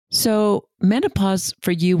So menopause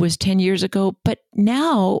for you was 10 years ago, but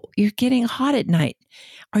now you're getting hot at night.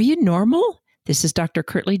 Are you normal? This is Dr.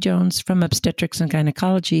 Kirtley Jones from Obstetrics and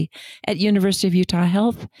Gynecology at University of Utah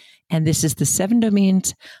Health, and this is the 7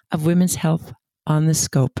 Domains of Women's Health on the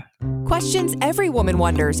Scope. Questions every woman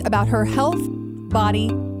wonders about her health, body,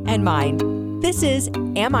 and mind. This is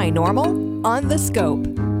Am I Normal? On the Scope.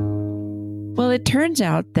 Well, it turns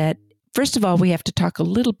out that, first of all, we have to talk a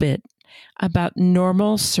little bit about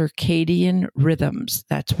normal circadian rhythms.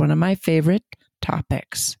 That's one of my favorite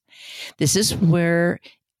topics. This is where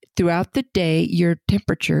throughout the day, your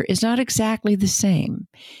temperature is not exactly the same.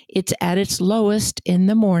 It's at its lowest in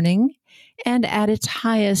the morning and at its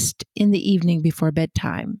highest in the evening before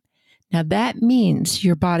bedtime. Now, that means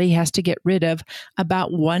your body has to get rid of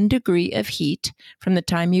about 1 degree of heat from the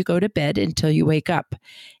time you go to bed until you wake up.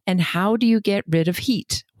 And how do you get rid of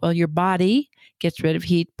heat? Well, your body gets rid of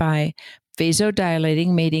heat by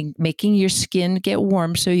vasodilating, making your skin get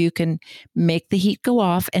warm so you can make the heat go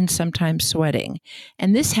off, and sometimes sweating.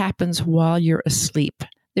 And this happens while you're asleep.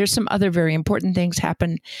 There's some other very important things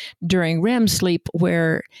happen during REM sleep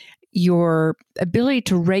where your ability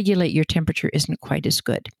to regulate your temperature isn't quite as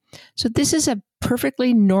good. So this is a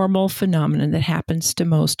perfectly normal phenomenon that happens to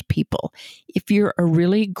most people. If you're a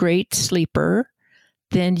really great sleeper,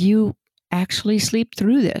 then you actually sleep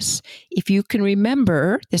through this. If you can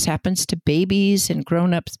remember, this happens to babies and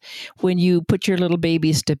grown-ups. When you put your little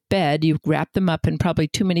babies to bed, you wrap them up in probably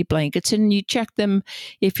too many blankets, and you check them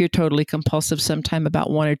if you're totally compulsive sometime about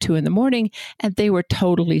 1 or 2 in the morning, and they were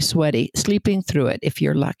totally sweaty, sleeping through it if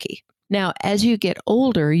you're lucky. Now, as you get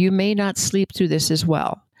older, you may not sleep through this as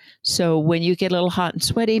well. So when you get a little hot and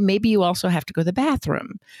sweaty, maybe you also have to go to the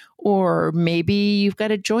bathroom. Or maybe you've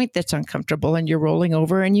got a joint that's uncomfortable and you're rolling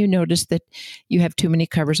over and you notice that you have too many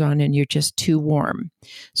covers on and you're just too warm.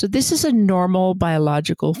 So this is a normal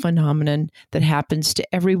biological phenomenon that happens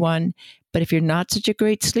to everyone. But if you're not such a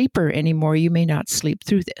great sleeper anymore, you may not sleep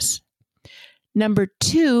through this. Number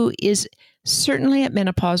 2 is certainly at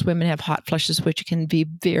menopause, women have hot flushes, which can be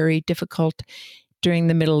very difficult during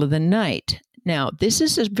the middle of the night. Now, this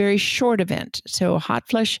is a very short event. So a hot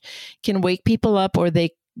flush can wake people up, or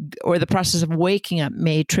the process of waking up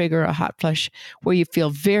may trigger a hot flush where you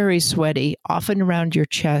feel very sweaty, often around your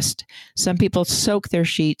chest. Some people soak their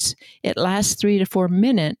sheets. It lasts 3 to 4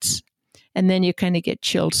 minutes, and then you kind of get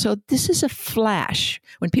chilled. So this is a flash.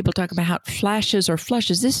 When people talk about hot flashes or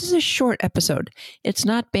flushes, this is a short episode. It's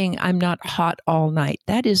not being, I'm not hot all night.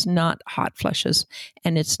 That is not hot flushes,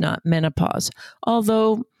 and it's not menopause.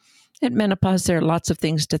 Although at menopause, there are lots of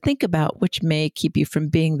things to think about, which may keep you from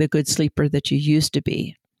being the good sleeper that you used to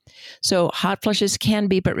be. So hot flushes can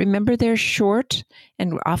be, but remember they're short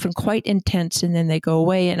and often quite intense, and then they go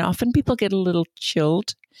away. And often people get a little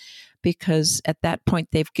chilled because at that point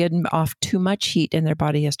they've given off too much heat and their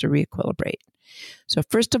body has to re-equilibrate. So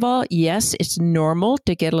first of all, yes, it's normal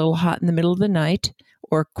to get a little hot in the middle of the night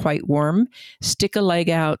or quite warm. Stick a leg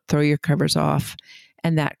out, throw your covers off.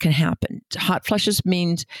 And that can happen. Hot flushes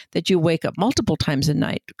means that you wake up multiple times a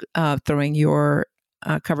night throwing your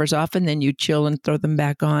covers off, and then you chill and throw them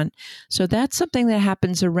back on. So that's something that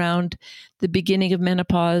happens around the beginning of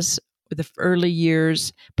menopause, or the early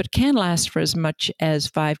years, but can last for as much as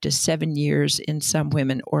 5 to 7 years in some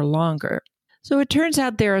women or longer. So it turns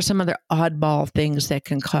out there are some other oddball things that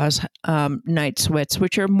can cause night sweats,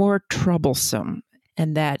 which are more troublesome.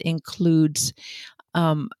 And that includes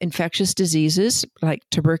infectious diseases like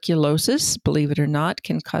tuberculosis, believe it or not,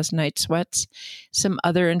 can cause night sweats. Some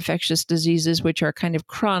other infectious diseases, which are kind of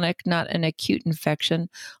chronic, not an acute infection,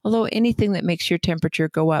 although anything that makes your temperature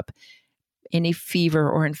go up, any fever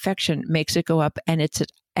or infection makes it go up, and it's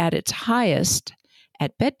at its highest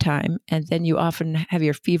at bedtime, and then you often have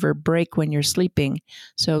your fever break when you're sleeping.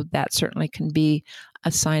 So that certainly can be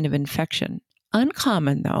a sign of infection.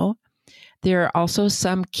 Uncommon, though, there are also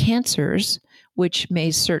some cancers which may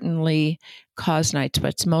certainly cause night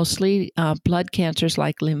sweats, mostly blood cancers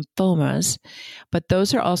like lymphomas, but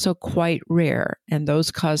those are also quite rare, and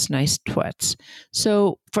those cause night sweats.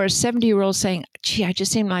 So for a 70-year-old saying, gee, I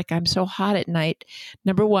just seem like I'm so hot at night,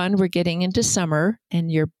 number one, we're getting into summer, and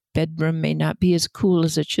your bedroom may not be as cool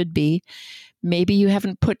as it should be. Maybe you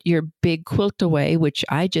haven't put your big quilt away, which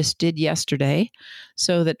I just did yesterday,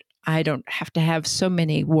 so that I don't have to have so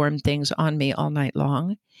many warm things on me all night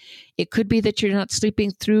long. It could be that you're not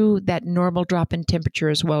sleeping through that normal drop in temperature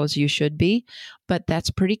as well as you should be, but that's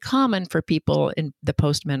pretty common for people in the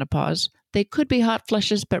postmenopause. They could be hot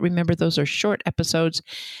flushes, but remember those are short episodes,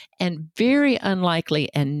 and very unlikely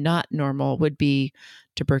and not normal would be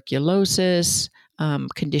tuberculosis,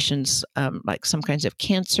 conditions like some kinds of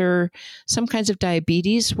cancer, some kinds of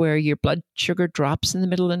diabetes where your blood sugar drops in the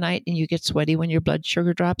middle of the night and you get sweaty when your blood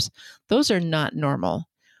sugar drops. Those are not normal.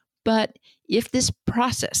 But if this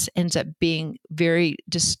process ends up being very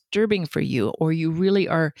disturbing for you, or you really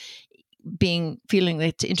are feeling that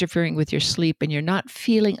it's interfering with your sleep and you're not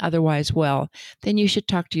feeling otherwise well, then you should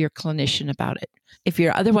talk to your clinician about it. If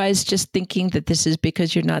you're otherwise just thinking that this is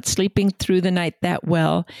because you're not sleeping through the night that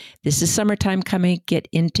well, this is summertime coming. Get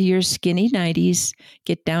into your skinny nighties,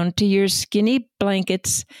 get down to your skinny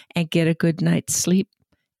blankets, and get a good night's sleep.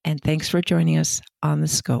 And thanks for joining us on The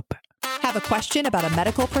Scope. Have a question about a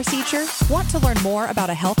medical procedure? Want to learn more about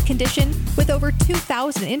a health condition? With over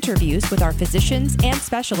 2,000 interviews with our physicians and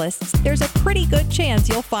specialists, there's a pretty good chance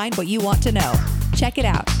you'll find what you want to know. Check it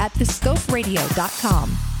out at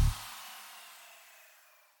thescoperadio.com.